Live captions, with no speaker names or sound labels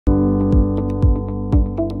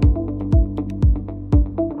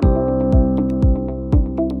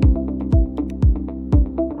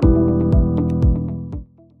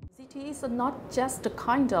not just a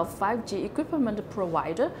kind of 5G equipment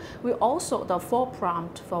provider, we're also the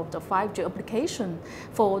forefront for the 5G application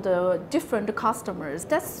for the different customers.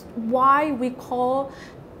 That's why we call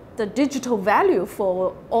the digital value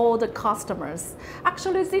for all the customers.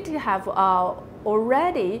 Actually, ZTE have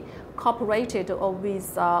already cooperated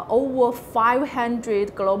with over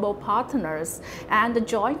 500 global partners and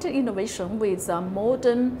joint innovation with more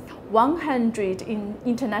than 100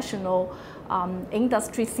 international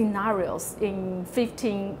industry scenarios in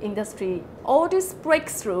 15 industry. All this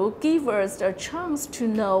breakthrough give us a chance to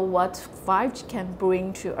know what 5G can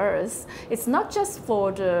bring to us. It's not just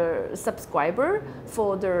for the subscriber,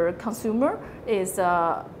 for the consumer. It's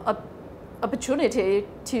an opportunity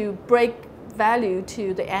to break value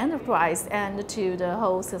to the enterprise and to the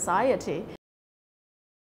whole society.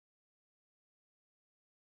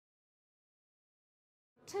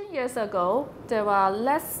 Ten years ago, there were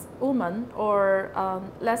less women or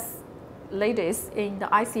less ladies in the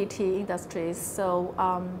ICT industry. So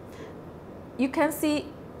you can see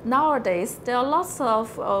nowadays there are lots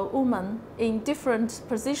of women in different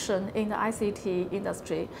positions in the ICT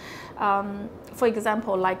industry. For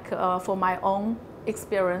example, like for my own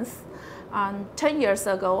experience, 10 years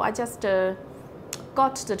ago, I just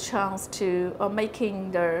got the chance to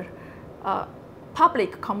making the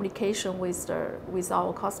public communication with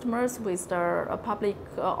our customers, with the public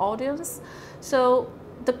audience. So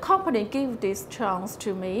the company gave this chance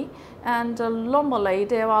to me, and normally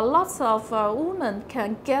there are lots of women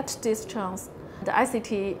can get this chance. The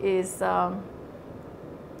ICT is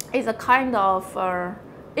a kind of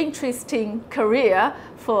interesting career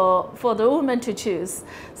for the woman to choose.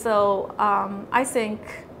 So I think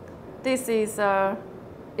this is a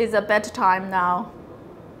better time now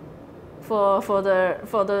for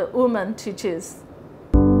the woman to choose.